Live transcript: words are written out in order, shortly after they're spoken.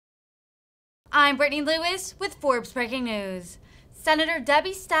I'm Brittany Lewis with Forbes Breaking News. Senator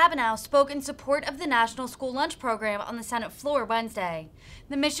Debbie Stabenow spoke in support of the National School Lunch Program on the Senate floor Wednesday.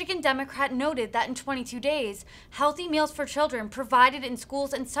 The Michigan Democrat noted that in 22 days, healthy meals for children provided in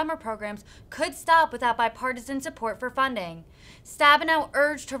schools and summer programs could stop without bipartisan support for funding. Stabenow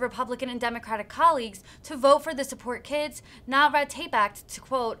urged her Republican and Democratic colleagues to vote for the Support Kids, Not Red Tape Act to,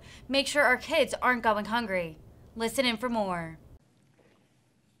 quote, make sure our kids aren't going hungry. Listen in for more.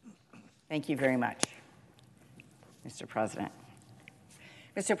 Thank you very much, Mr. President.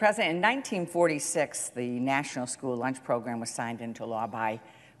 Mr. President, in 1946, the National School Lunch Program was signed into law by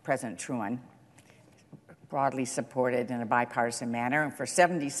President Truman, broadly supported in a bipartisan manner. And for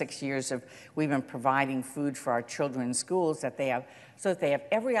 76 years, we've been providing food for our children in schools so that they have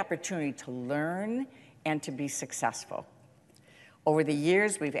every opportunity to learn and to be successful. Over the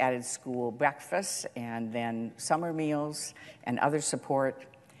years, we've added school breakfasts and then summer meals and other support.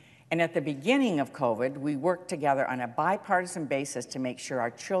 And at the beginning of COVID, we worked together on a bipartisan basis to make sure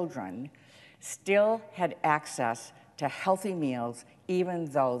our children still had access to healthy meals, even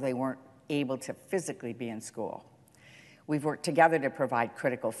though they weren't able to physically be in school. We've worked together to provide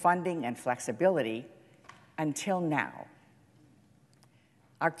critical funding and flexibility until now.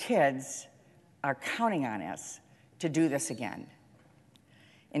 Our kids are counting on us to do this again.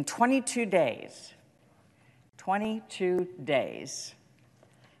 In 22 days,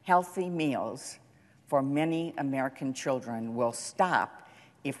 healthy meals for many American children will stop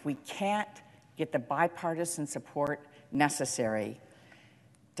if we can't get the bipartisan support necessary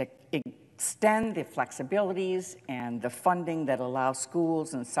to extend the flexibilities and the funding that allow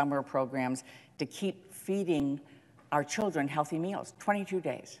schools and summer programs to keep feeding our children healthy meals. 22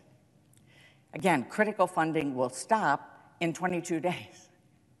 days. Again, critical funding will stop in 22 days.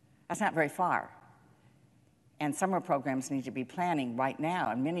 That's not very far. And summer programs need to be planning right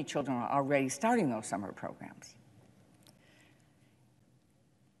now, and many children are already starting those summer programs.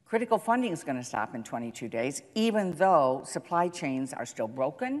 Critical funding is going to stop in 22 days, even though supply chains are still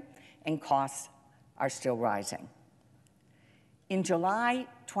broken and costs are still rising. In July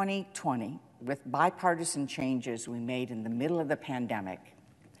 2020, with bipartisan changes we made in the middle of the pandemic,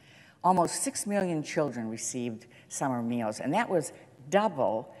 almost 6 million children received summer meals, and that was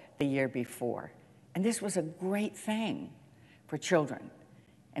double the year before. And this was a great thing for children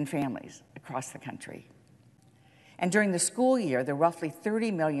and families across the country. And during the school year, the roughly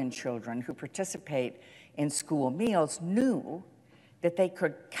 30 million children who participate in school meals knew that they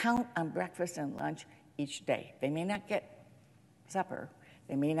could count on breakfast and lunch each day. They may not get supper,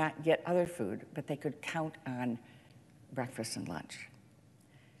 they may not get other food, but they could count on breakfast and lunch.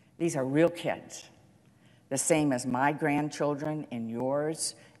 These are real kids, the same as my grandchildren and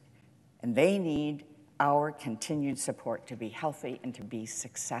yours, and they need our continued support to be healthy and to be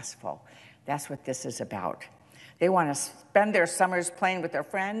successful. That's what this is about. They want to spend their summers playing with their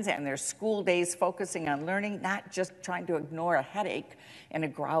friends and their school days focusing on learning, not just trying to ignore a headache and a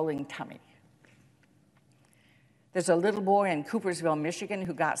growling tummy. There's a little boy in Coopersville, Michigan,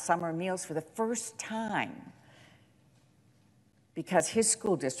 who got summer meals for the first time because his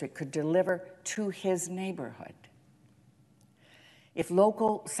school district could deliver to his neighborhood. If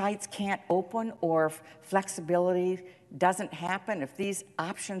local sites can't open or if flexibility doesn't happen, if these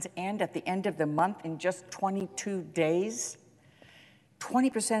options end at the end of the month in just 22 days,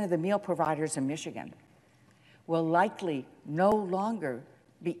 20% of the meal providers in Michigan will likely no longer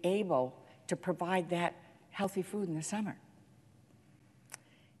be able to provide that healthy food in the summer.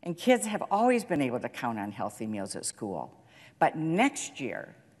 And kids have always been able to count on healthy meals at school. But next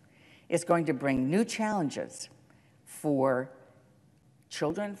year is going to bring new challenges for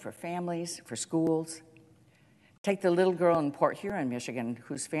children, for families, for schools. Take the little girl in Port Huron, Michigan,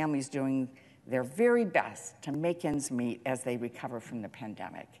 whose family's doing their very best to make ends meet as they recover from the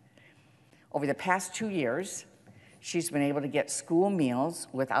pandemic. Over the past 2 years, she's been able to get school meals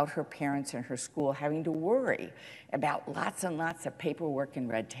without her parents and her school having to worry about lots and lots of paperwork and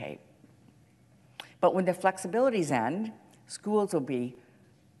red tape. But when the flexibilities end, schools will be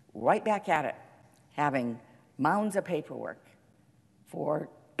right back at it, having mounds of paperwork for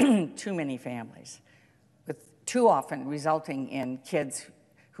too many families, with too often resulting in kids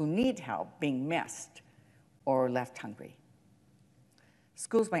who need help being missed or left hungry.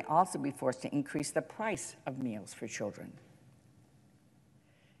 Schools may also be forced to increase the price of meals for children.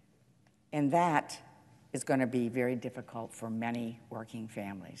 And that is going to be very difficult for many working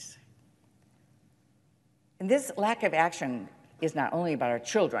families. And this lack of action is not only about our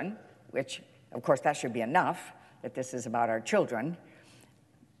children, which, of course, that should be enough, that this is about our children,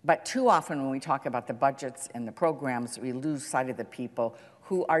 but too often when we talk about the budgets and the programs, we lose sight of the people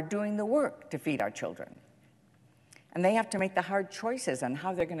who are doing the work to feed our children. And they have to make the hard choices on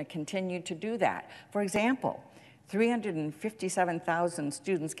how they're going to continue to do that. For example, 357,000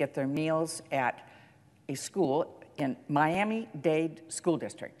 students get their meals at a school in Miami-Dade School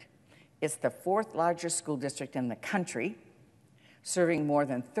District. It's the 4th largest school district in the country, serving more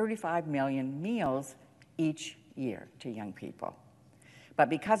than 35 million meals each year to young people. But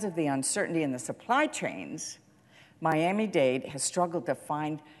because of the uncertainty in the supply chains, Miami-Dade has struggled to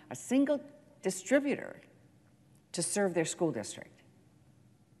find a single distributor to serve their school district.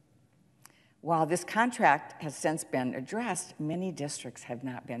 While this contract has since been addressed, many districts have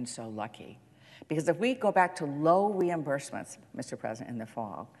not been so lucky. Because if we go back to low reimbursements, Mr. President, in the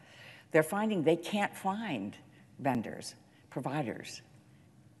fall, they're finding they can't find vendors, providers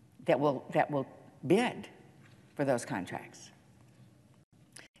that will bid for those contracts.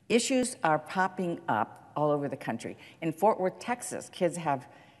 Issues are popping up all over the country. In Fort Worth, Texas, kids have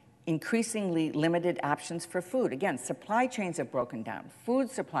increasingly limited options for food. Again, supply chains have broken down. Food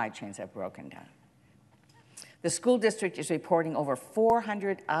supply chains have broken down. The school district is reporting over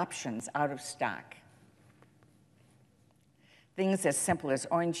 400 options out of stock. Things as simple as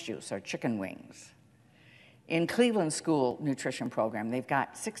orange juice or chicken wings. In Cleveland School Nutrition Program, they've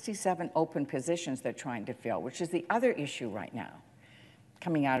got 67 open positions they're trying to fill, which is the other issue right now,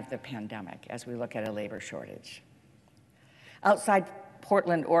 coming out of the pandemic as we look at a labor shortage. Outside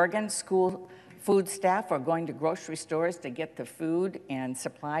Portland, Oregon, school food staff are going to grocery stores to get the food and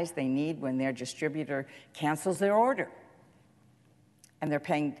supplies they need when their distributor cancels their order. And they're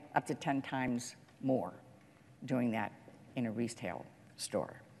paying up to 10 times more doing that in a retail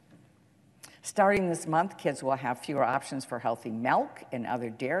store. Starting this month, kids will have fewer options for healthy milk and other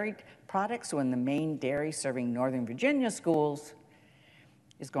dairy products when the main dairy serving Northern Virginia schools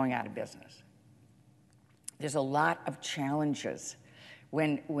is going out of business. There's a lot of challenges.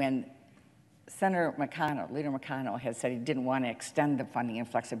 When Senator McConnell, Leader McConnell, has said he didn't want to extend the funding and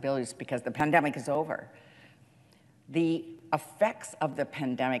flexibilities because the pandemic is over, the effects of the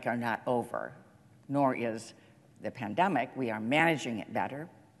pandemic are not over, nor is the pandemic. We are managing it better,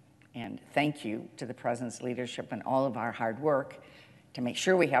 and thank you to the President's leadership and all of our hard work to make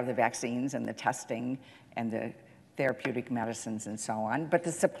sure we have the vaccines and the testing and the therapeutic medicines and so on. But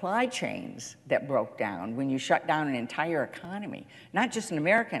the supply chains that broke down when you shut down an entire economy, not just an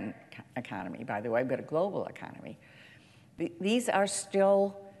American economy, by the way, but a global economy, these are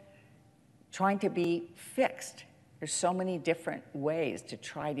still trying to be fixed. There's so many different ways to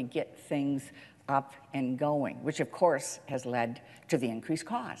try to get things up and going, which of course has led to the increased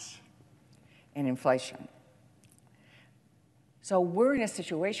costs and inflation. So we're in a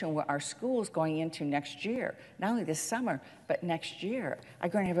situation where our schools going into next year, not only this summer, but next year, are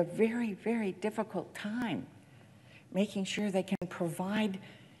going to have a very, very difficult time making sure they can provide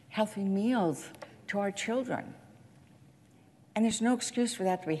healthy meals to our children. And there's no excuse for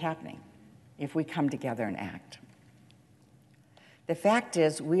that to be happening if we come together and act. The fact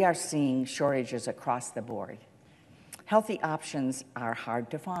is, we are seeing shortages across the board. Healthy options are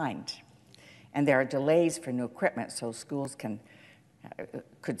hard to find, and there are delays for new equipment so schools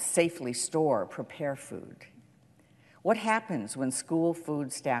could safely store or prepare food. What happens when school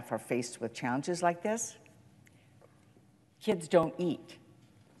food staff are faced with challenges like this? Kids don't eat.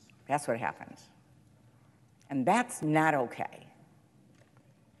 That's what happens. And that's not okay.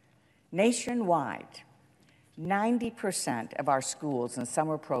 Nationwide, 90% of our schools and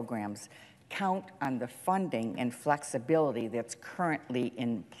summer programs count on the funding and flexibility that's currently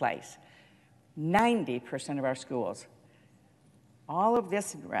in place. 90% of our schools. All of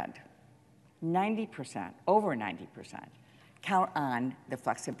this in red, 90%, over 90%, count on the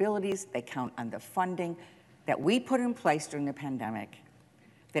flexibilities, they count on the funding that we put in place during the pandemic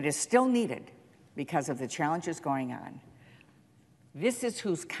that is still needed because of the challenges going on. This is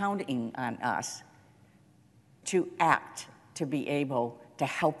who's counting on us to act to be able to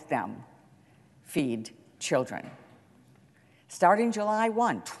help them feed children. Starting July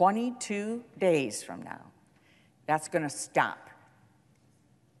 1, 22 days from now, that's going to stop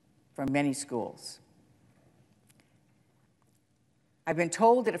for many schools. I've been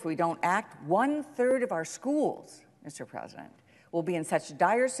told that if we don't act, 1/3 of our schools, Mr. President, will be in such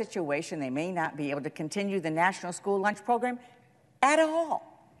dire situation they may not be able to continue the National School Lunch Program at all.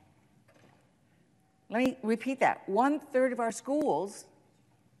 Let me repeat that. 1/3 of our schools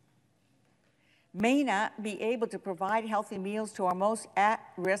may not be able to provide healthy meals to our most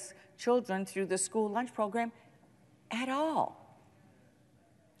at-risk children through the school lunch program at all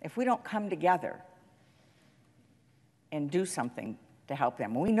if we don't come together and do something to help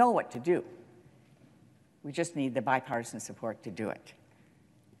them. We know what to do. We just need the bipartisan support to do it.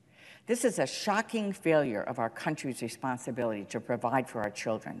 This is a shocking failure of our country's responsibility to provide for our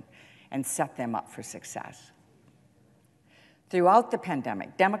children and set them up for success. Throughout the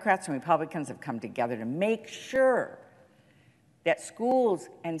pandemic, Democrats and Republicans have come together to make sure that schools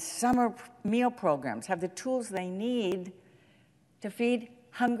and summer meal programs have the tools they need to feed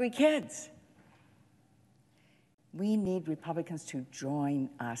hungry kids. We need Republicans to join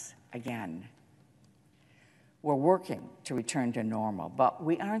us again. We're working to return to normal, but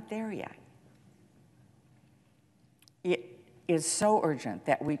we aren't there yet. It is so urgent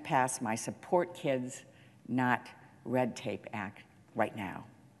that we pass my Support Kids, Not Red Tape Act right now.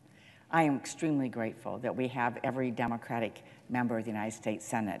 I am extremely grateful that we have every Democratic member of the United States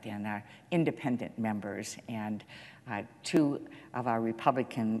Senate and our independent members and two of our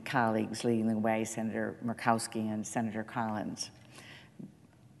Republican colleagues leading the way, Senator Murkowski and Senator Collins.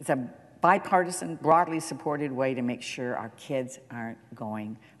 It's a bipartisan, broadly supported way to make sure our kids aren't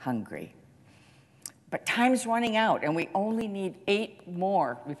going hungry. But time's running out, and we only need 8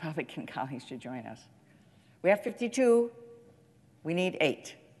 more Republican colleagues to join us. We have 52, we need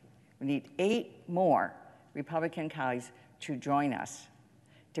 8. We need 8 more Republican colleagues to join us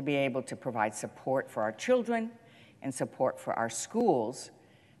to be able to provide support for our children and support for our schools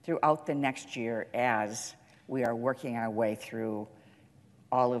throughout the next year as we are working our way through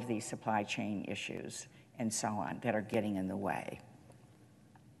all of these supply chain issues and so on that are getting in the way.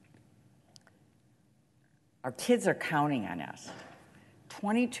 Our kids are counting on us.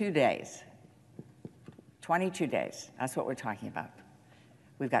 22 days. 22 days, that's what we're talking about.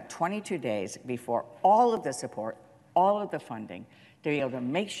 We've got 22 days before all of the support, all of the funding, to be able to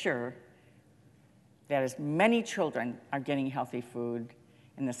make sure that as many children are getting healthy food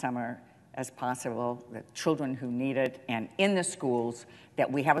in the summer as possible, the children who need it, and in the schools,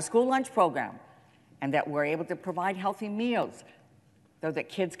 that we have a school lunch program, and that we're able to provide healthy meals so that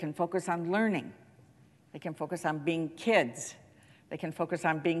kids can focus on learning. They can focus on being kids. They can focus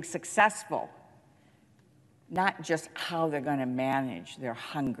on being successful, not just how they're going to manage their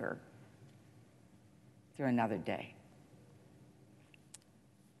hunger through another day.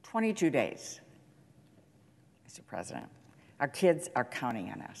 22 days, Mr. President. Our kids are counting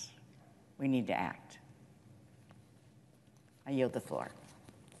on us. We need to act. I yield the floor.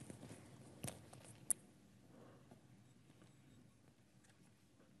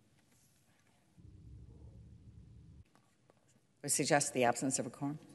 I suggest the absence of a quorum.